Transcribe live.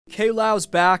K-Low's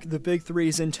back, the big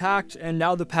three's intact, and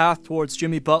now the path towards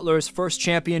Jimmy Butler's first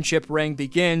championship ring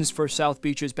begins for South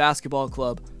Beaches Basketball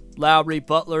Club. Lowry,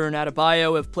 Butler, and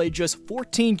Adebayo have played just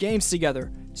 14 games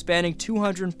together, spanning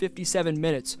 257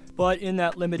 minutes, but in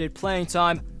that limited playing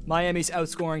time, Miami's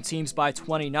outscoring teams by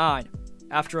 29.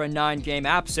 After a 9-game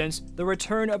absence, the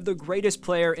return of the greatest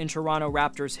player in Toronto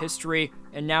Raptors history,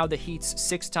 and now the Heat's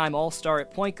 6-time All-Star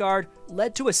at point guard,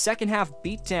 led to a second-half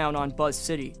beatdown on Buzz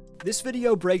City. This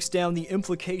video breaks down the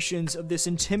implications of this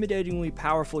intimidatingly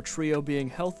powerful trio being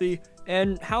healthy,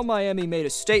 and how Miami made a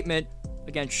statement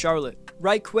against Charlotte.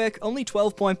 Right quick, only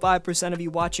 12.5% of you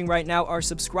watching right now are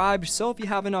subscribed, so if you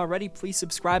haven't already, please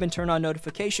subscribe and turn on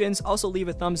notifications. Also leave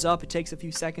a thumbs up, it takes a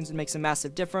few seconds and makes a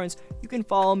massive difference. You can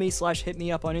follow me / hit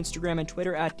me up on Instagram and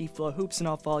Twitter at DFlowHoops and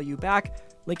I'll follow you back.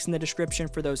 Links in the description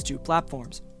for those two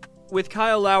platforms. With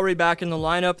Kyle Lowry back in the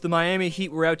lineup, the Miami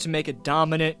Heat were out to make a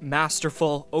dominant,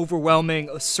 masterful, overwhelming,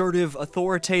 assertive,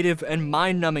 authoritative, and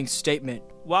mind-numbing statement.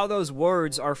 While those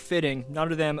words are fitting,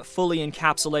 none of them fully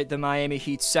encapsulate the Miami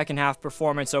Heat's second-half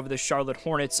performance over the Charlotte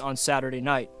Hornets on Saturday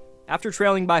night. After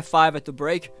trailing by 5 at the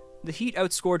break, the Heat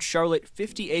outscored Charlotte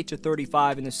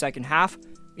 58-35 in the second half,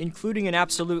 including an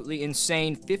absolutely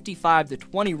insane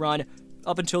 55-20 run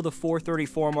up until the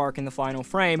 4:34 mark in the final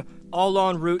frame, all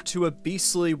en route to a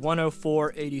beastly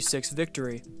 104-86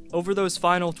 victory. Over those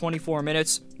final 24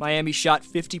 minutes, Miami shot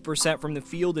 50% from the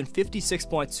field and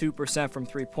 56.2% from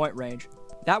three-point range.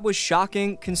 That was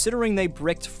shocking, considering they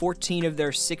bricked 14 of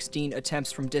their 16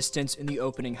 attempts from distance in the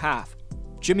opening half.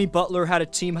 Jimmy Butler had a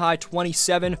team-high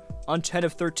 27 on 10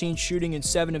 of 13 shooting and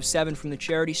 7 of 7 from the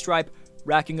charity stripe,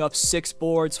 racking up 6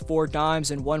 boards, 4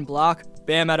 dimes, and 1 block.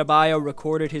 Bam Adebayo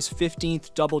recorded his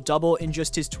 15th double-double in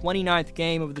just his 29th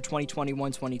game of the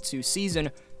 2021-22 season,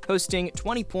 posting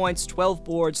 20 points, 12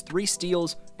 boards, 3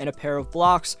 steals, and a pair of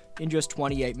blocks in just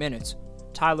 28 minutes.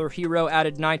 Tyler Hero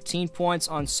added 19 points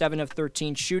on 7 of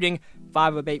 13 shooting,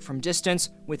 5 of 8 from distance,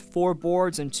 with 4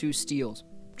 boards and 2 steals.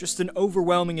 Just an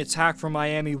overwhelming attack from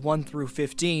Miami 1 through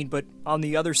 15, but on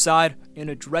the other side, in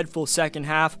a dreadful second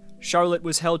half, Charlotte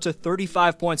was held to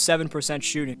 35.7%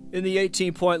 shooting. In the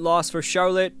 18-point loss for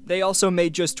Charlotte, they also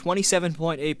made just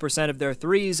 27.8% of their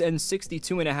threes and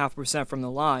 62.5% from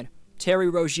the line. Terry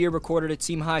Rozier recorded a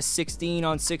team-high 16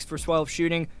 on 6 for 12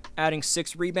 shooting, adding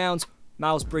 6 rebounds.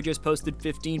 Miles Bridges posted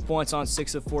 15 points on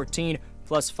 6 of 14,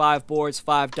 plus 5 boards,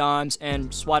 5 dimes,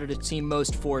 and swatted a team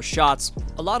most 4 shots.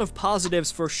 A lot of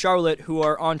positives for Charlotte, who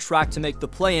are on track to make the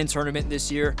play-in tournament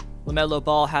this year. LaMelo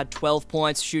Ball had 12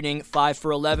 points, shooting 5 for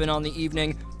 11 on the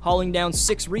evening, hauling down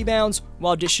 6 rebounds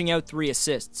while dishing out 3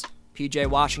 assists. PJ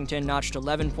Washington notched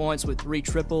 11 points with 3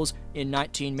 triples in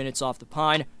 19 minutes off the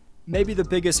pine. Maybe the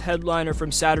biggest headliner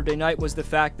from Saturday night was the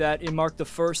fact that it marked the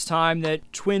first time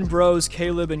that twin bros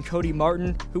Caleb and Cody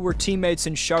Martin, who were teammates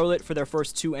in Charlotte for their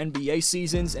first 2 NBA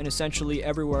seasons and essentially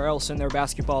everywhere else in their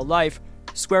basketball life,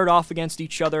 squared off against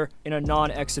each other in a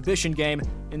non-exhibition game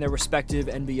in their respective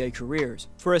NBA careers.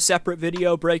 For a separate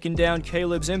video breaking down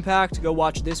Caleb's impact, go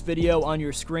watch this video on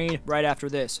your screen right after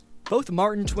this. Both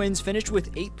Martin twins finished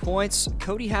with 8 points.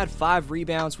 Cody had 5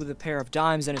 rebounds with a pair of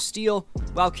dimes and a steal,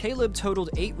 while Caleb totaled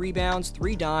 8 rebounds,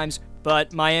 3 dimes,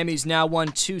 but Miami's now won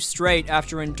 2 straight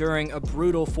after enduring a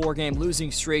brutal 4-game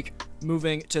losing streak,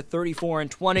 moving to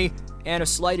 34-20 and a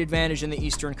slight advantage in the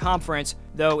Eastern Conference,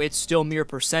 though it's still mere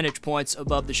percentage points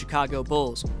above the Chicago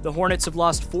Bulls. The Hornets have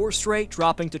lost 4 straight,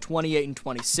 dropping to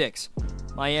 28-26.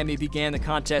 Miami began the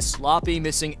contest sloppy,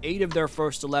 missing 8 of their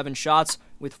first 11 shots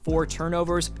with 4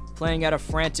 turnovers, playing at a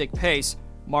frantic pace.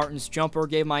 Martin's jumper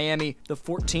gave Miami the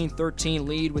 14-13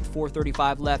 lead with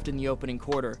 4:35 left in the opening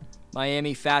quarter.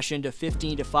 Miami fashioned a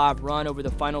 15-5 run over the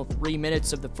final 3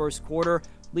 minutes of the first quarter,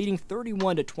 leading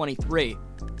 31-23.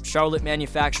 Charlotte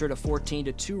manufactured a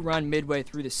 14-2 run midway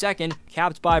through the second,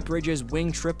 capped by Bridges'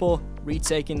 wing triple,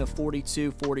 retaking the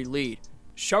 42-40 lead.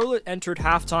 Charlotte entered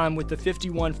halftime with the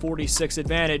 51-46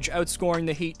 advantage, outscoring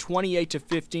the Heat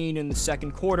 28-15 in the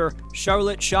second quarter.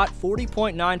 Charlotte shot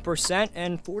 40.9%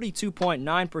 and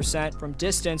 42.9% from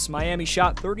distance. Miami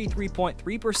shot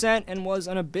 33.3% and was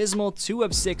an abysmal 2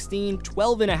 of 16,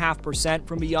 12.5%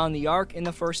 from beyond the arc in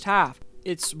the first half.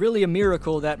 It's really a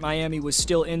miracle that Miami was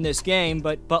still in this game,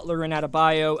 but Butler and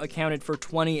Adebayo accounted for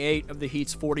 28 of the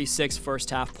Heat's 46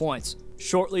 first-half points.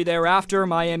 Shortly thereafter,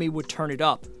 Miami would turn it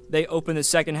up. They opened the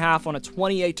second half on a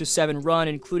 28-7 run,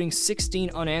 including 16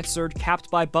 unanswered, capped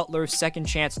by Butler's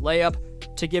second-chance layup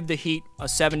to give the Heat a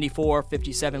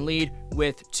 74-57 lead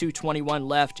with 2:21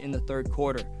 left in the third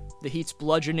quarter. The Heat's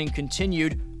bludgeoning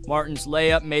continued. Martin's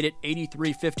layup made it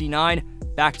 83-59.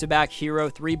 Back-to-back hero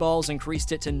 3 balls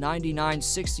increased it to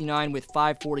 99-69 with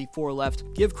 5:44 left.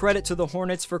 Give credit to the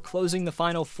Hornets for closing the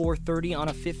final 4:30 on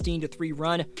a 15-3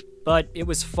 run, but it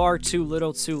was far too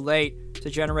little too late to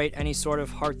generate any sort of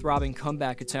heart-throbbing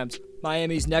comeback attempt.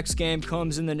 Miami's next game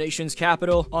comes in the nation's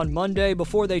capital on Monday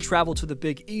before they travel to the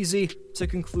Big Easy to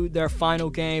conclude their final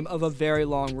game of a very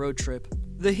long road trip.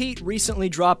 The Heat recently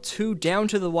dropped 2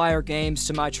 down-to-the-wire games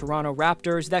to my Toronto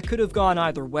Raptors that could have gone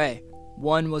either way.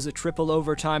 One was a triple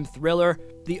overtime thriller,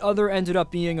 the other ended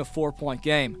up being a 4-point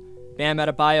game. Bam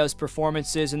Adebayo's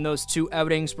performances in those 2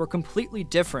 outings were completely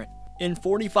different. In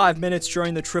 45 minutes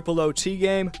during the triple OT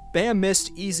game, Bam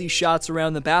missed easy shots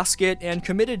around the basket and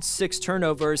committed 6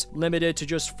 turnovers, limited to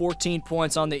just 14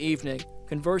 points on the evening.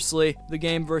 Conversely, the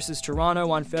game versus Toronto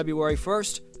on February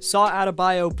 1st saw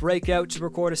Adebayo break out to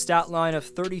record a stat line of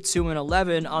 32 and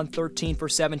 11 on 13 for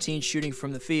 17 shooting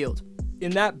from the field.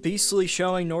 In that beastly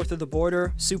showing north of the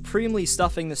border, supremely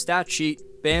stuffing the stat sheet,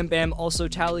 Bam Bam also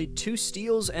tallied 2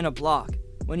 steals and a block.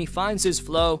 When he finds his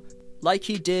flow, like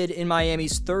he did in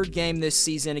Miami's 3rd game this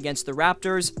season against the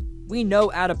Raptors, we know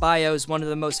Adebayo is one of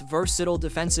the most versatile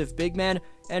defensive big men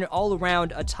and all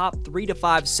around a top 3 to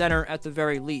 5 center at the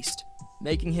very least.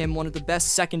 Making him one of the best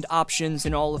second options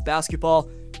in all of basketball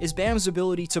is Bam's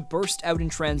ability to burst out in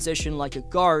transition like a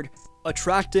guard,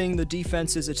 attracting the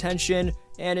defense's attention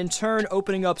and in turn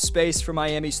opening up space for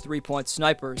Miami's 3-point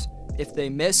snipers. If they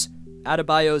miss,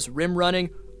 Adebayo's rim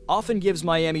running often gives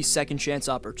Miami second chance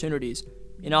opportunities.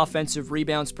 In offensive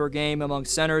rebounds per game among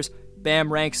centers,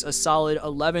 Bam ranks a solid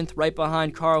 11th right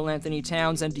behind Karl Anthony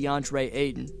Towns and DeAndre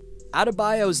Ayton.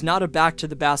 Adebayo's not a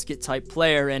back-to-the-basket type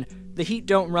player, and the Heat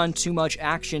don't run too much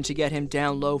action to get him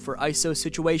down low for ISO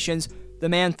situations. The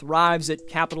man thrives at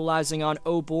capitalizing on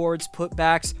O-boards,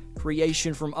 putbacks,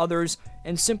 creation from others,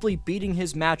 and simply beating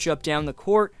his matchup down the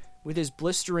court with his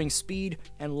blistering speed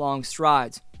and long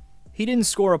strides. He didn't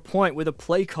score a point with a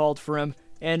play called for him,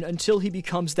 and until he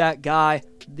becomes that guy,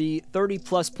 the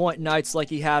 30-plus point nights like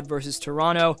he had versus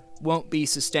Toronto won't be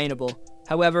sustainable.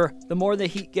 However, the more the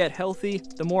Heat get healthy,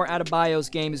 the more Adebayo's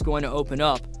game is going to open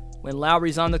up. When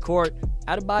Lowry's on the court,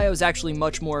 Adebayo's actually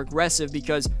much more aggressive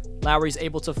because Lowry's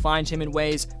able to find him in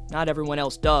ways not everyone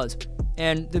else does.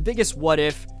 And the biggest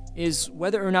what-if is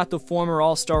whether or not the former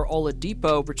All-Star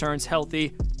Oladipo returns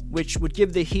healthy, which would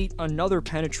give the Heat another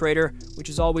penetrator, which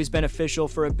is always beneficial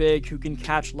for a big who can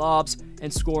catch lobs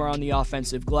and score on the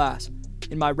offensive glass.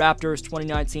 In my Raptors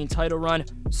 2019 title run,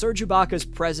 Serge Ibaka's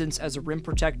presence as a rim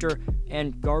protector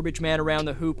and garbage man around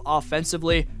the hoop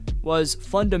offensively was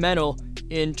fundamental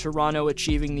in Toronto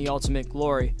achieving the ultimate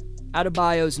glory.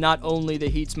 Adebayo's not only the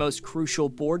Heat's most crucial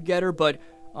board getter, but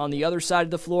on the other side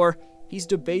of the floor, he's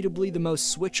debatably the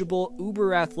most switchable,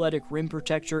 uber-athletic rim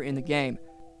protector in the game.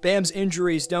 Bam's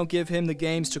injuries don't give him the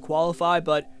games to qualify,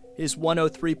 but his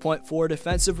 103.4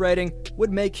 defensive rating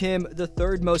would make him the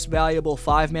 3rd most valuable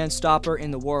 5-man stopper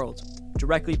in the world,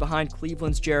 directly behind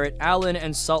Cleveland's Jarrett Allen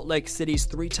and Salt Lake City's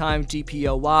 3-time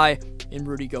DPOY in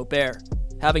Rudy Gobert.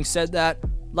 Having said that,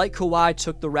 like Kawhi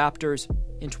took the Raptors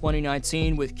in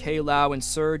 2019 with K-Low and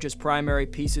Serge as primary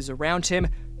pieces around him,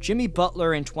 Jimmy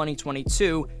Butler in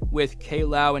 2022 with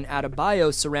K-Low and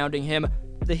Adebayo surrounding him,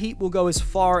 the Heat will go as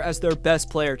far as their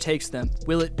best player takes them.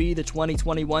 Will it be the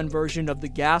 2021 version of the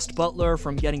gassed Butler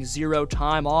from getting 0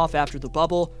 time off after the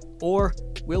bubble, or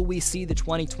will we see the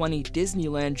 2020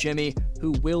 Disneyland Jimmy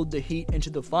who willed the Heat into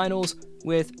the finals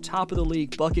with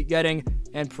top-of-the-league bucket-getting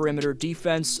and perimeter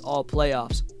defense all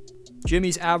playoffs?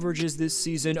 Jimmy's averages this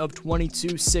season of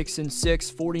 22, 6, and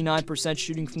 6, 49%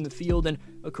 shooting from the field, and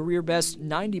a career-best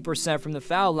 90% from the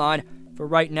foul line, for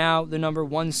right now, the number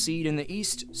 1 seed in the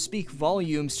East, speak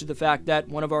volumes to the fact that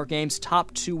one of our game's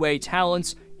top 2-way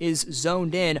talents is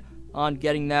zoned in on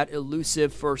getting that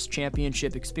elusive first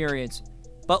championship experience.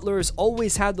 Butler's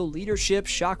always had the leadership,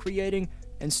 shot creating,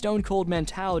 and stone-cold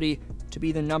mentality to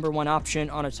be the number 1 option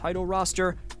on a title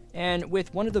roster, and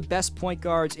with one of the best point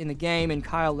guards in the game in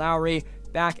Kyle Lowry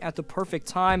back at the perfect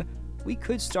time, we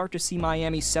could start to see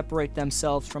Miami separate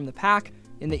themselves from the pack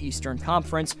in the Eastern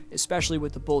Conference, especially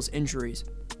with the Bulls' injuries.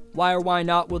 Why or why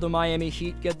not will the Miami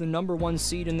Heat get the number 1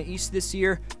 seed in the East this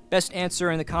year? Best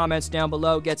answer in the comments down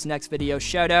below gets next video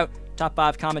shoutout. Top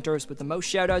 5 commenters with the most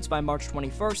shoutouts by March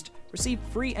 21st receive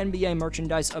free NBA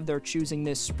merchandise of their choosing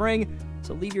this spring.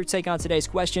 So leave your take on today's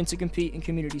question to compete in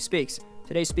Community Speaks.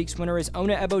 Today's Speaks winner is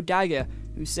Ona Ebodaiga,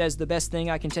 who says the best thing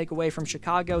I can take away from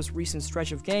Chicago's recent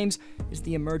stretch of games is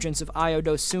the emergence of Ayo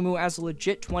Dosunmu as a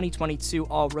legit 2022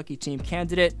 All-Rookie Team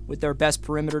candidate. With their best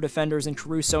perimeter defenders in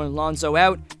Caruso and Lonzo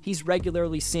out, he's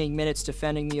regularly seeing minutes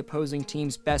defending the opposing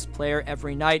team's best player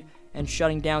every night, and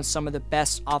shutting down some of the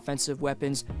best offensive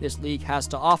weapons this league has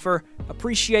to offer.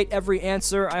 Appreciate every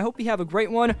answer. I hope you have a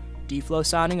great one. D-Flow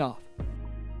signing off.